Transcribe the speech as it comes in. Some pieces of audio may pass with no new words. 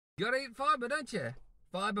You gotta eat fibre, don't you?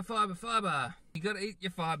 Fibre, fibre, fibre. You gotta eat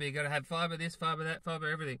your fibre. You gotta have fibre this, fibre that, fibre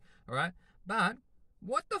everything. Alright? But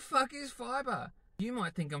what the fuck is fibre? You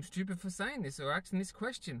might think I'm stupid for saying this or asking this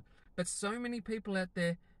question. But so many people out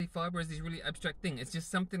there see fibre as this really abstract thing. It's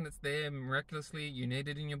just something that's there miraculously. You need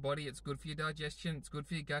it in your body. It's good for your digestion. It's good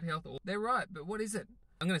for your gut health. They're right, but what is it?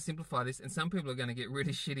 I'm going to simplify this, and some people are going to get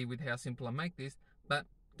really shitty with how simple I make this, but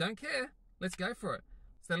don't care. Let's go for it.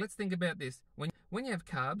 So let's think about this. When you have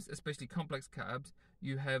carbs, especially complex carbs,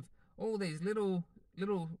 you have all these little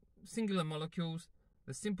singular molecules,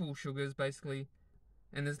 the simple sugars basically,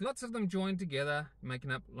 and there's lots of them joined together,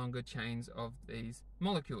 making up longer chains of these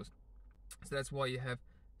molecules. So that's why you have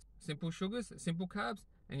simple sugars, simple carbs,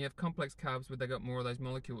 and you have complex carbs where they got more of those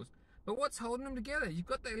molecules. But what's holding them together? You've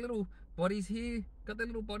got their little bodies here,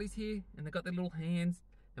 and they've got their little hands.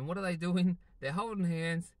 And what are they doing? They're holding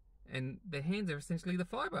hands, and their hands are essentially the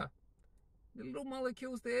fiber. The little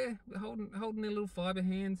molecules there, they're holding their little fiber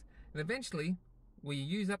hands. And eventually, we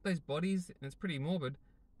use up those bodies, and it's pretty morbid,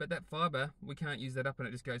 but that fiber, we can't use that up, and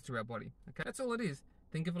it just goes through our body. Okay, that's all it is.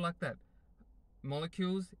 Think of it like that.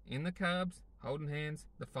 Molecules in the carbs, holding hands,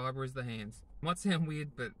 the fiber is the hands. Might sound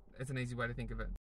weird, but it's an easy way to think of it.